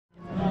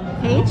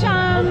Hey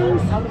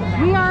chums!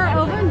 We are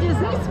over in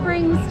Disney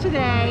Springs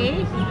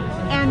today,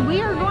 and we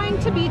are going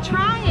to be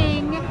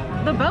trying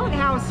the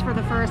Boathouse for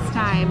the first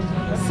time.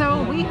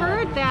 So we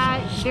heard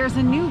that there's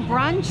a new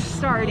brunch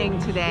starting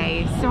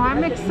today, so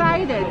I'm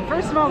excited.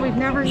 First of all, we've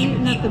never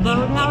eaten at the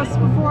Boathouse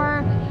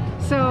before,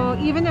 so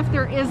even if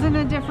there isn't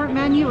a different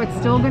menu, it's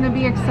still going to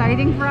be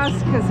exciting for us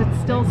because it's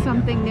still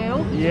something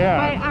new.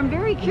 Yeah. But I'm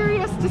very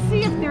curious to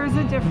see if there's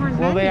a different menu.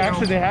 Well, they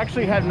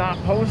actually had not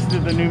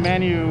posted the new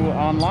menu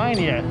online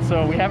yet,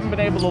 so we haven't been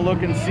able to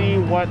look and see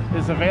what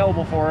is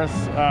available for us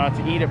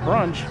to eat at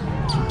brunch.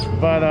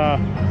 But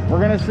we're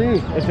gonna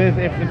see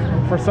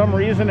if for some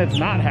reason it's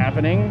not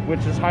happening,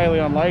 which is highly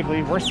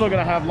unlikely. We're still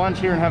gonna have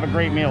lunch here and have a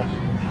great meal.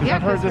 Yeah,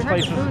 I've heard this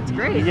place is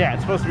great. Yeah,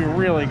 it's supposed to be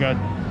really good.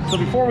 So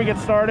before we get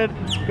started,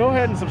 go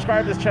ahead and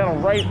subscribe to this channel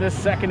right this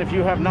second if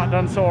you have not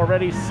done so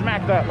already.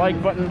 Smack that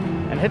like button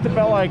and hit the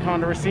bell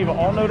icon to receive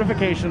all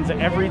notifications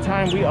every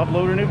time we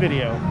upload a new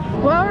video.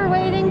 While we're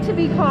waiting to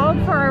be called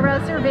for our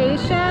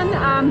reservation,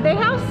 they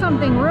have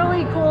something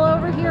really cool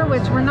over here,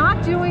 which we're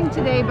not doing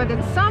today, but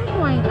at some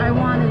point I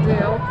want to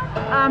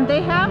do.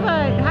 They have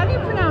a, how do you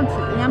pronounce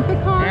it?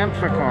 Amphicars?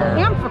 Amphicar.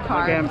 Amphicars.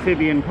 Like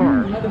amphibian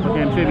car,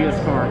 like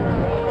amphibious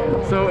car.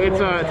 So it's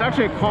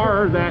actually a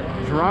car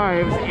that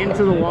drives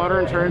into the water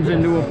and turns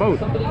into a boat.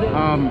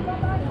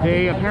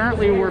 They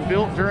apparently were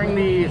built during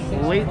the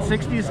late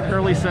 60s,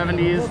 early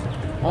 70s.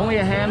 Only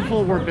a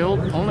handful were built,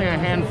 only a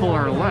handful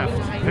are left.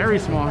 Very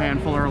small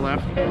handful are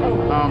left.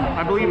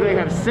 I believe they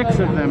have 6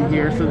 of them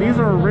here. So these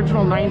are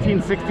original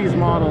 1960s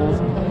models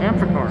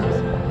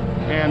Amphicars.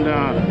 And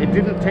it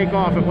didn't take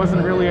off. It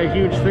wasn't really a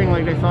huge thing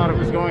like they thought it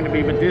was going to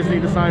be, but Disney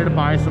decided to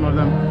buy some of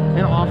them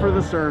and offer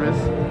the service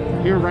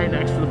here right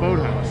next to the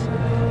Boathouse.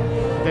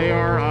 They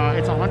are,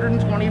 it's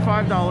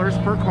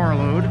 $125 per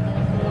carload,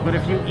 but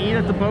if you eat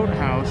at the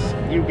Boathouse,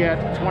 you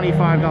get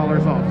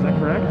 $25 off. Is that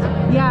correct?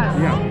 Yes.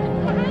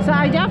 Yeah. So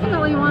I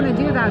definitely want to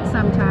do that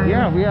sometime.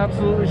 Yeah, we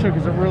absolutely should,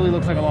 because it really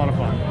looks like a lot of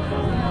fun.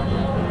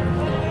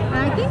 And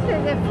I think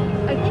that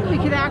I think we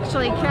could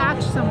actually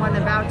catch someone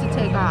about to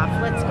take off.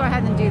 Let's go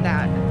ahead and do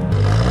that.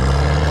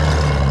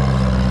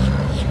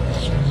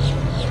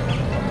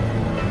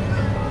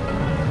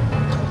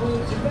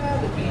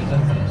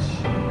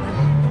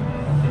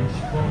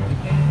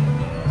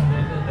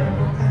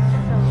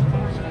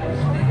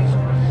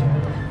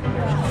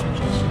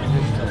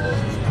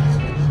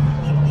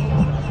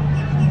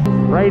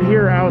 Right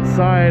here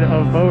outside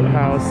of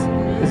Boathouse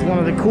is one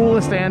of the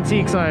coolest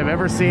antiques I've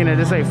ever seen. It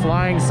is a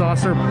flying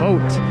saucer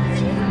boat.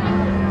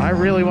 I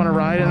really want to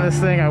ride in this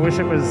thing. I wish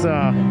it was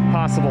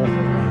possible.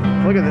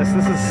 Look at this.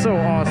 This is so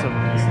awesome.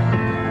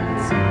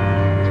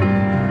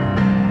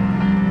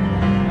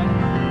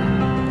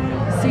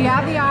 So you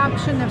have the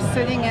option of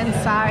sitting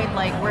inside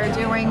like we're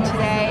doing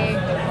today,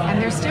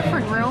 and there's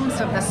different rooms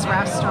of this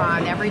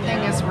restaurant. Everything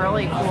is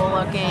really cool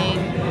looking.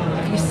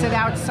 If you sit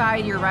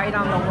outside, you're right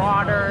on the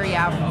water. You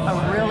have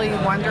a really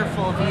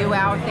wonderful view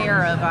out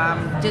there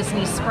of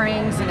Disney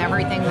Springs and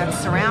everything that's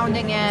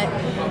surrounding it.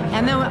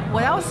 And then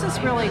what else is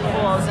really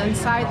cool is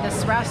inside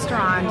this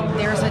restaurant,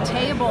 there's a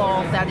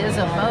table that is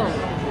a boat.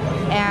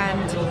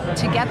 And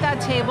to get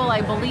that table,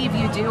 I believe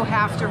you do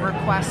have to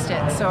request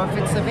it. So if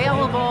it's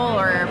available,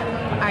 or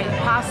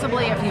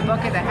possibly if you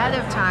book it ahead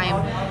of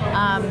time,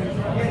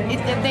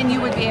 then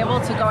you would be able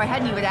to go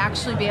ahead and you would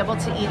actually be able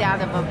to eat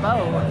out of a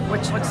boat,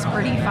 which looks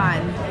pretty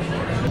fun.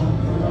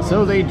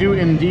 So they do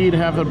indeed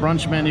have the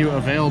brunch menu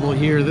available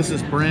here. This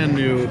is brand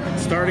new.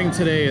 Starting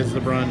today is the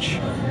brunch.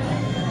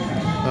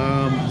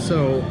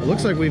 So it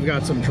looks like we've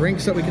got some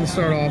drinks that we can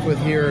start off with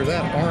here.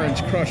 That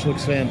orange crush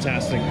looks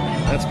fantastic.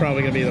 That's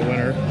probably gonna be the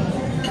winner.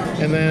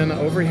 And then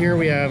over here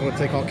we have what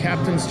they call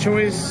Captain's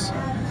Choice.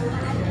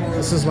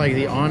 This is like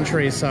the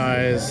entree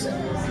size.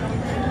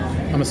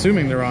 I'm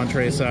assuming they're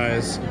entree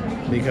size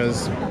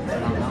because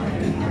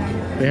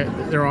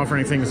they're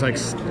offering things like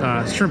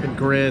shrimp and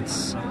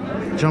grits,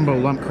 jumbo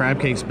lump crab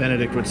cakes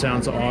Benedict, which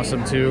sounds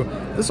awesome too.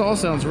 This all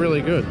sounds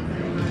really good.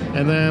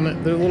 And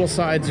then the little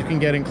sides you can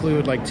get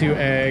include like 2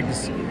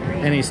 eggs,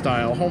 any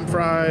style, home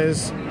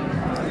fries,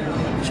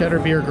 cheddar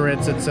beer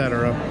grits,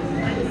 etc.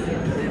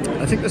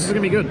 I think this is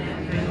gonna be good.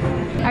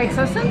 All right,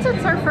 so since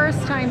it's our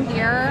first time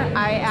here,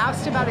 I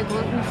asked about a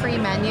gluten-free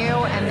menu,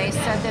 and they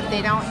said that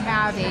they don't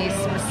have a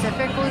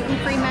specific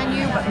gluten-free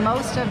menu, but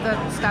most of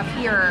the stuff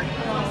here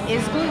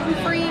is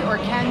gluten-free or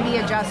can be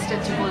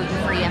adjusted to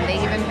gluten-free, and they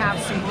even have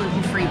some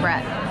gluten-free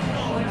bread.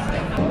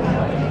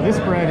 This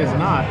bread is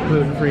not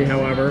gluten-free,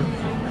 however,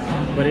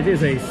 but it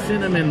is a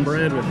cinnamon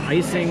bread with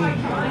icing,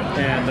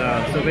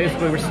 and so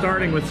basically we're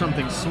starting with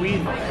something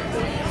sweet.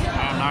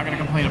 I'm not going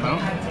to complain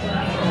about.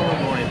 Oh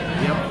boy,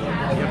 yep.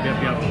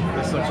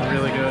 This looks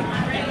really good.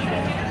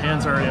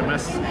 Hands are already a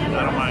mess.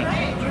 I don't mind.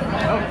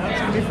 Oh, that's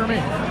gonna be for me.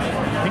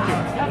 Thank you.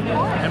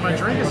 And my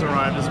drink has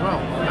arrived as well.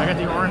 I got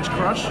the Orange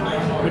Crush,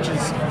 which is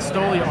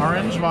Stoli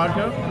orange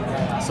vodka,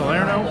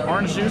 Salerno,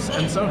 orange juice,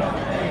 and soda.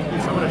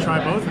 So I'm gonna try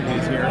both of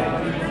these here.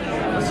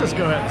 Let's just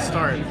go ahead and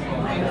start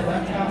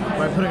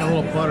by putting a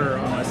little butter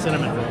on my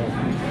cinnamon roll,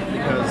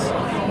 because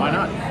why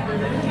not?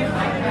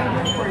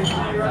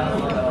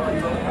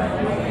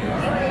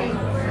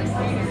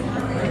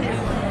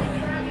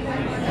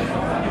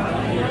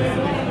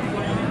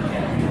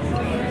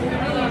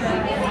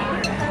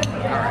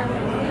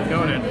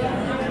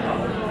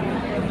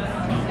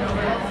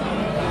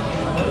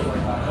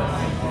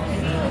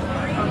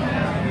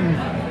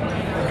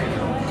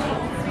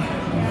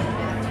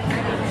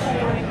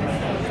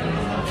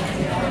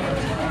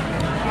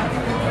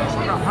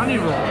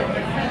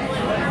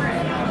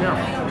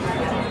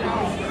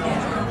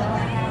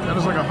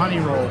 just like a honey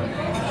roll.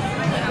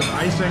 With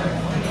icing,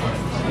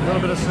 a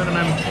little bit of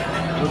cinnamon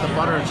with the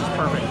butter. It's just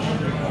perfect.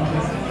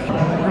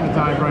 We're gonna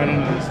dive right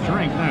into this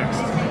drink next.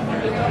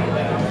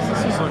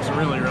 This just looks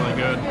really, really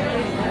good.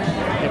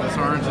 Give this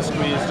orange a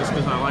squeeze just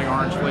because I like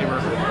orange flavor.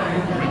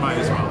 We might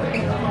as well.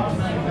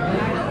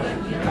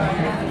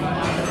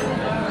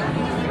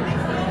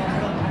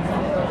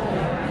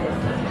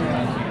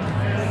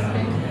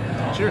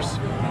 Cheers.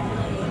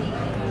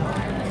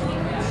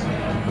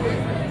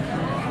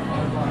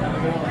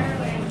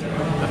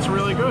 That's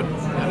really good.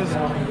 That is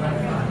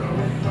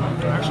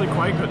actually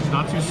quite good. It's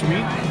not too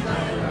sweet,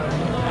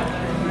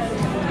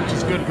 which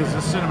is good because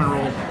this cinnamon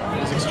roll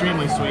is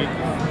extremely sweet.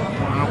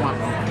 I don't want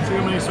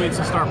too many sweets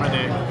to start my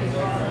day.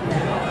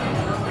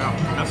 Yeah,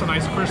 that's a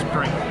nice crisp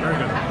drink. Very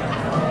good.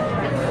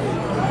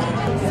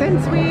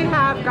 Since we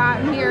have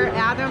gotten here,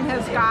 Adam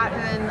has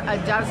gotten a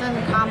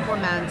dozen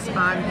compliments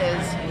on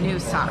his new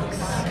socks.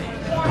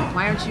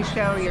 Why don't you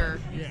show your...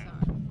 Yeah,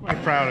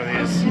 quite proud of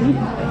these.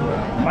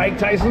 Mike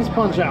Tyson's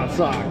Punch-Out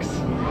socks.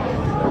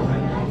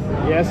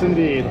 Yes,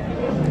 indeed.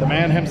 The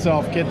man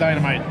himself, Kid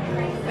Dynamite.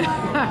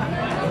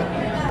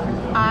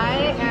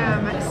 I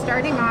am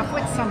starting off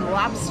with some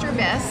lobster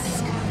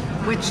bisque,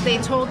 which they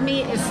told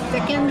me is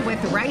thickened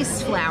with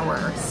rice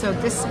flour. So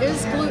this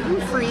is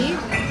gluten-free.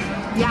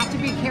 You have to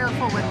be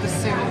careful with the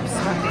soups,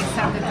 but they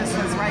said that this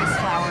has rice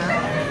flour.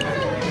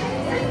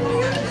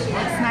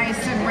 It's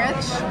nice and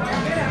rich.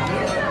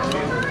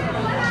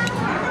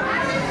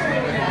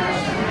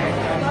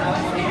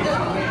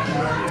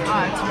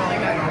 Oh, it's really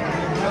good.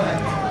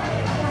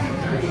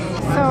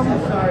 So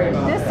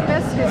this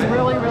bisque is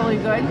really, really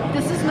good.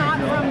 This is not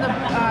from the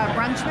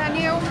brunch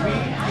menu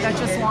that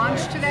just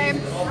launched today.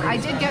 I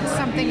did get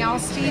something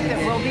else to eat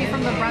that will be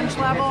from the brunch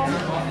level.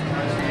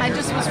 I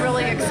just was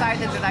really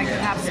excited that I could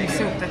have some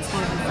soup that's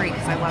gluten-free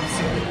because I love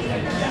soup.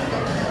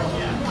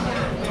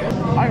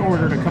 I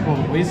ordered a couple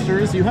of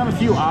oysters. You have a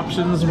few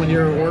options when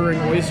you're ordering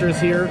oysters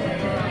here,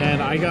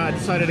 and I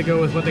decided to go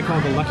with what they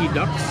call the Lucky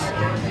Ducks.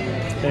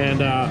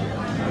 And I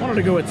wanted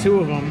to go with 2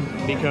 of them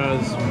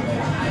because,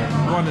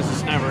 one, is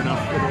just never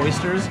enough with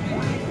oysters.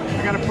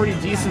 I got a pretty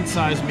decent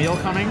sized meal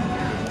coming,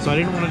 so I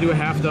didn't want to do a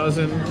half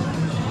dozen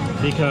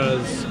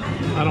because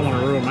I don't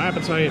want to ruin my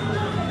appetite.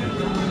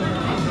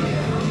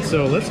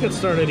 So let's get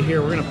started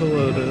here. We're gonna put a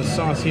little bit of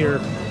sauce here.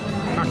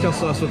 Cocktail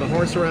sauce with a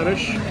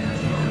horseradish.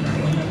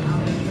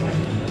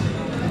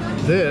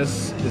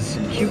 This is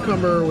some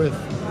cucumber with,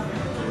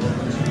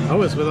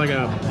 oh, it's with like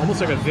a, almost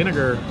like a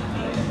vinegar.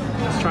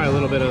 Let's try a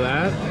little bit of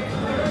that.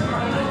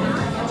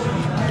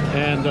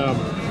 And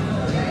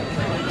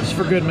just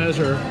for good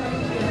measure,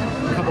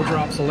 a couple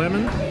drops of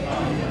lemon.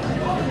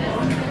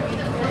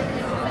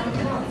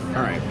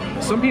 All right,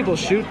 some people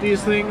shoot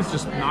these things,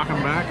 just knock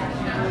them back.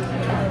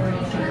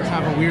 I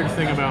have a weird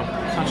thing about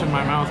touching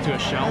my mouth to a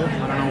shell.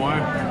 I don't know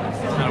why.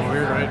 It's kind of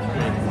weird, right?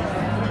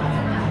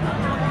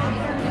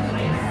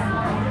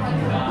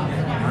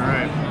 All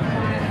right.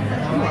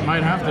 Ooh, I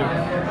might have to.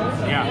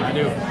 Yeah, I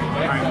do.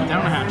 All right,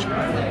 down the hatch.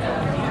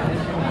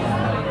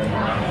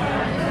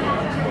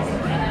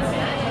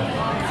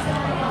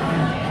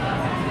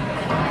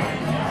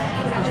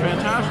 It's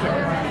fantastic.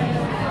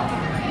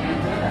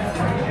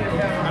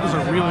 That is a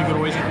really good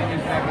oyster.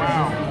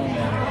 Wow.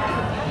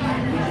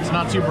 It's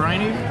not too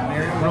briny.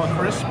 Real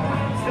crisp.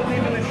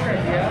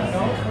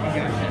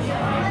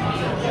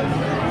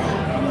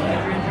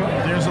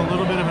 There's a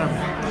little bit of an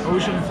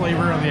ocean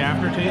flavor on the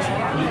aftertaste,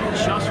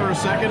 just for a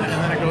second, and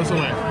then it goes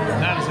away.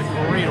 That is a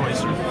great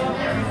oyster.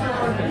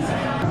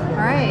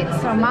 All right,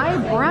 so my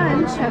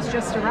brunch has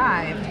just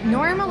arrived.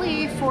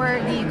 Normally for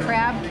the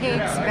crab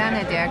cakes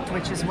Benedict,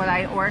 which is what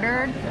I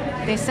ordered,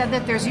 they said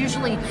that there's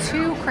usually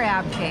 2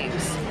 crab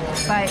cakes,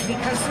 but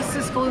because this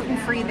is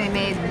gluten-free, they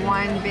made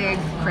 1 big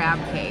crab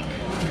cake.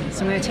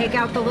 So I'm going to take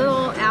out the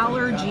little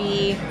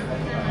allergy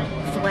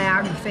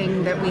flag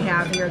thing that we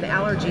have here, the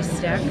allergy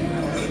stick.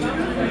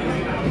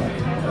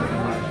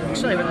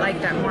 Actually, I would like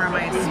that more on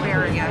my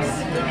asparagus.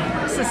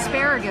 This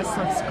asparagus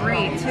looks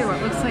great too.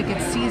 It looks like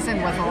it's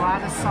seasoned with a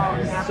lot of salt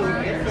and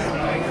pepper.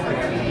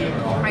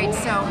 Right,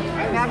 so you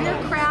have your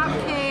crab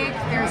cake,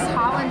 there's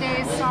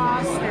hollandaise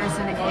sauce, there's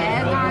an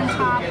egg on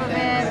top of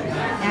it,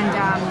 and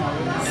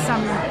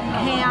some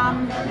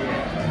ham.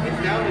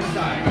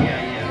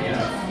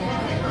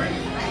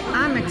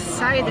 I'm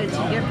excited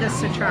to give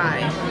this a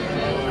try.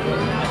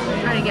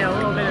 Try to get a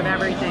little bit of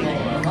everything.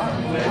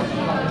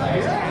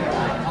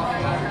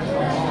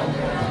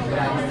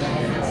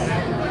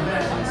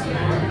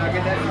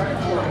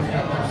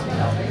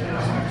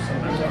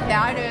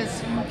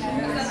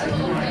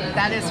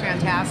 That is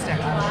fantastic.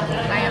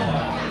 I am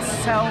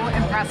so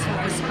impressed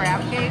with this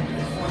crab cake.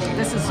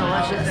 This is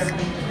delicious. I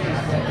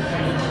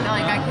feel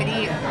like I could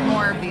eat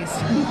more of these.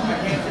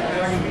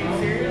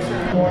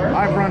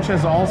 My brunch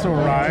has also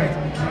arrived.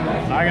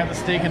 I got the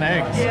steak and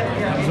eggs.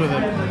 Comes with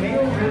a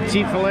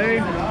petite filet.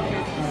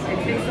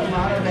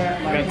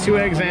 Got 2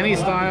 eggs any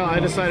style. I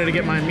decided to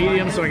get mine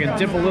medium so I can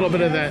dip a little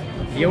bit of that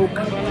yolk,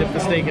 dip the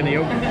steak in the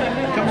yolk.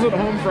 Comes with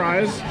home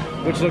fries,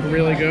 which look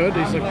really good.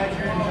 These look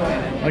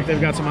like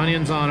they've got some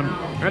onions on them.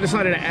 I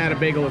decided to add a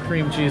bagel with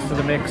cream cheese to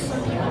the mix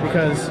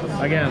because,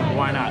 again,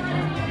 why not?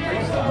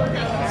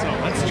 So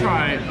let's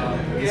try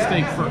the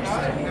steak first.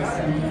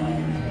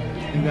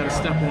 We've got a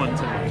step one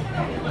today.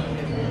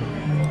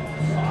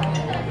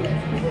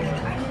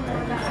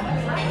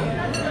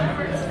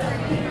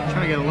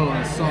 Trying to get a little of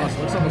the sauce.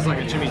 Looks almost like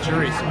a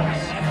chimichurri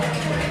sauce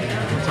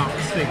on top of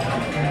the steak.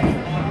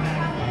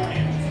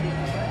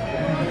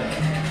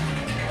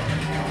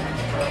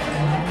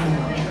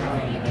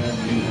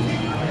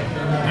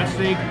 That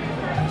steak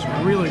is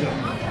really good.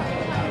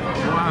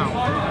 Wow.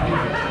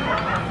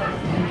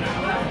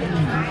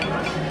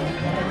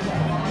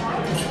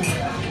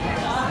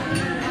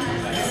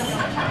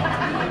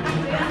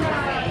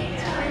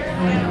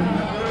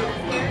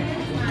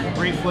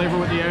 Great flavor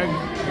with the egg.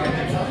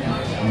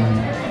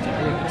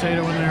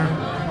 Potato in there.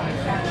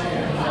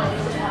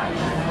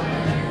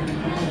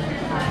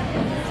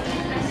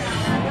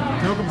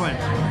 No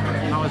complaints.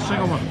 Not a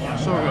single one.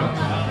 So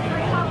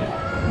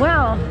good.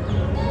 Well,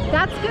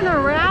 that's gonna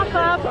wrap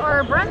up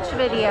our brunch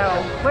video,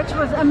 which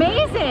was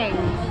amazing.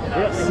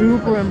 Yeah,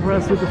 super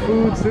impressed with the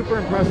food, super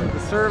impressed with the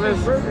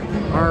service.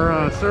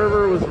 Our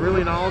server was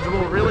really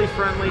knowledgeable, really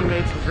friendly,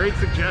 made some great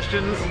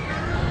suggestions,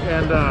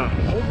 and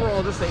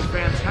overall just a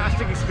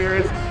fantastic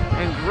experience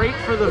and great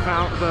for the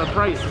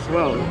price as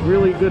well.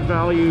 Really good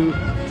value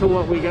to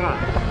what we got.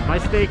 My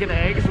steak and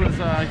eggs was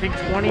I think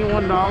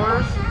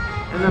 $21,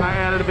 and then I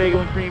added a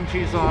bagel and cream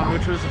cheese on,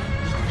 which was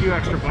just a few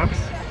extra bucks.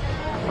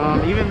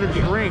 Even the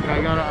drink,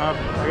 I got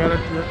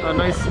a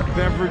nice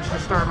beverage to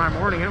start my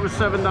morning, and it was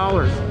 $7.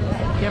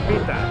 Can't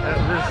beat that.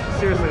 That is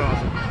seriously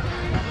awesome.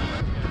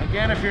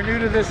 Again, if you're new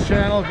to this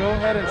channel, go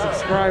ahead and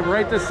subscribe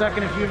right this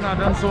second if you've not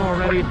done so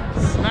already.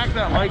 Smack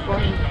that like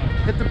button,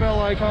 hit the bell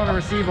icon to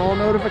receive all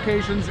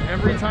notifications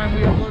every time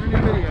we upload a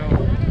new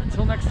video.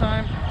 Until next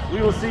time,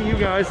 we will see you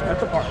guys at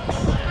the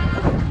parks.